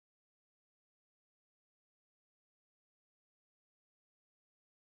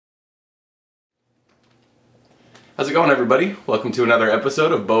How's it going, everybody? Welcome to another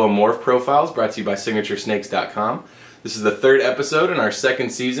episode of Boa Morph Profiles, brought to you by SignatureSnakes.com. This is the third episode in our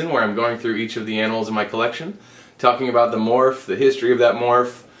second season where I'm going through each of the animals in my collection, talking about the morph, the history of that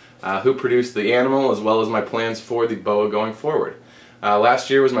morph, who produced the animal, as well as my plans for the boa going forward. Last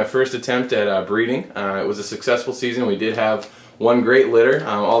year was my first attempt at breeding. It was a successful season. We did have one great litter.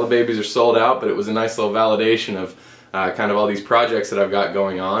 All the babies are sold out, but it was a nice little validation of kind of all these projects that I've got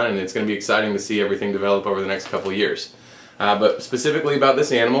going on, and it's going to be exciting to see everything develop over the next couple of years. But specifically about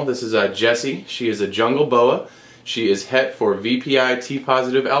this animal, this is Jessie. She is a jungle boa. She is het for VPI T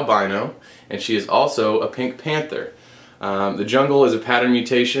positive albino, and she is also a pink panther. The jungle is a pattern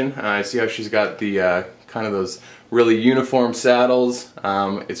mutation. I see how she's got the kind of those really uniform saddles.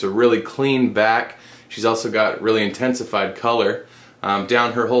 It's a really clean back. She's also got really intensified color.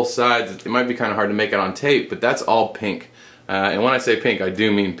 Down her whole sides, it might be kind of hard to make it on tape, but that's all pink. And when I say pink, I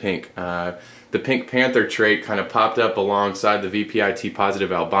do mean pink. The pink panther trait kind of popped up alongside the VPI T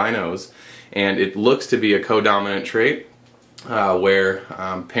positive albinos, and it looks to be a co-dominant trait where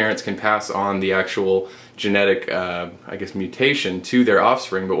parents can pass on the actual genetic, I guess, mutation to their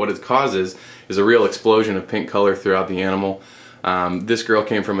offspring, but what it causes is a real explosion of pink color throughout the animal. This girl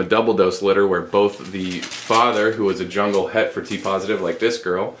came from a double dose litter where both the father, who was a jungle het for T positive like this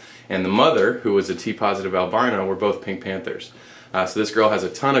girl, and the mother, who was a T positive albino, were both pink panthers. So this girl has a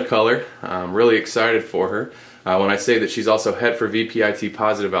ton of color. I'm really excited for her. When I say that she's also het for VPI T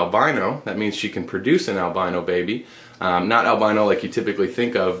positive albino, that means she can produce an albino baby. Not albino like you typically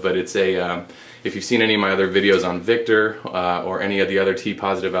think of, but it's a, if you've seen any of my other videos on Victor or any of the other T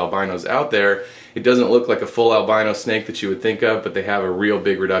positive albinos out there, it doesn't look like a full albino snake that you would think of, but they have a real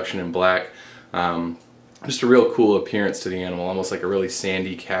big reduction in black. Just a real cool appearance to the animal, almost like a really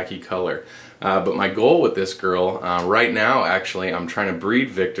sandy khaki color. But my goal with this girl, right now actually, I'm trying to breed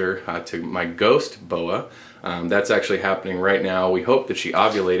Victor to my ghost boa. That's actually happening right now. We hope that she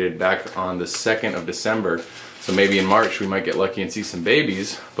ovulated back on the 2nd of December. So maybe in March we might get lucky and see some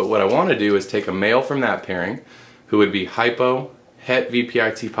babies. But what I want to do is take a male from that pairing, who would be hypo, het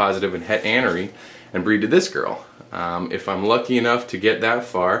VPI T positive, and het anery, and breed to this girl. If I'm lucky enough to get that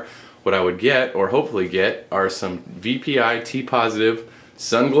far, what I would get, or hopefully get, are some VPI T positive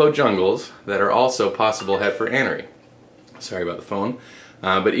Sunglow jungles that are also possible het for anery. Sorry about the phone.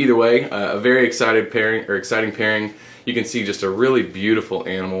 But either way, a very exciting pairing. You can see just a really beautiful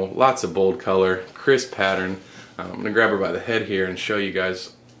animal, lots of bold color, crisp pattern. I'm going to grab her by the head here and show you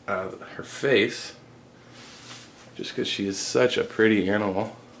guys her face, just because she is such a pretty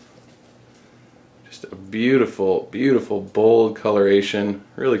animal. Just a beautiful, beautiful, bold coloration,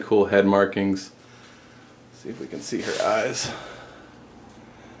 really cool head markings. Let's see if we can see her eyes.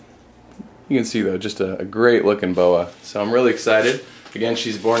 You can see though, just a great looking boa. So I'm really excited. Again,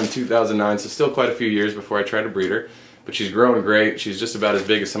 she's born in 2009, so still quite a few years before I try to breed her. But she's growing great. She's just about as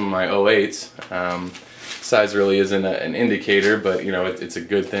big as some of my 08s. Size really isn't an indicator, but you know, it's a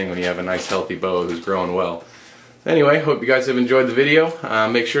good thing when you have a nice healthy boa who's growing well. Anyway, hope you guys have enjoyed the video.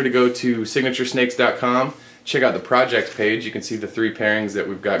 Make sure to go to SignatureSnakes.com. Check out the projects page. You can see the 3 pairings that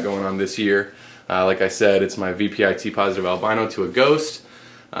we've got going on this year. Like I said, it's my VPI T positive albino to a ghost.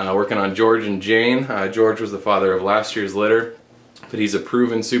 Working on George and Jane. George was the father of last year's litter, but he's a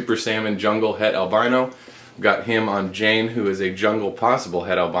proven super salmon jungle het albino. Got him on Jane, who is a jungle possible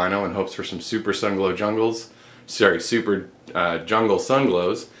het albino and hopes for some super sunglow jungles. Sorry, super jungle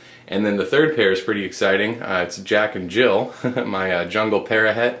sunglows. And then the third pair is pretty exciting. It's Jack and Jill, my jungle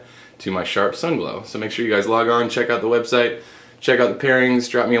parahet to my sharp sunglow. So make sure you guys log on, check out the website, check out the pairings,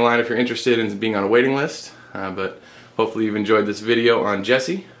 drop me a line if you're interested in being on a waiting list. But hopefully you've enjoyed this video on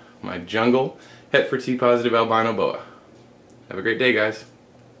Jessie, my jungle het for T positive albino boa. Have a great day, guys.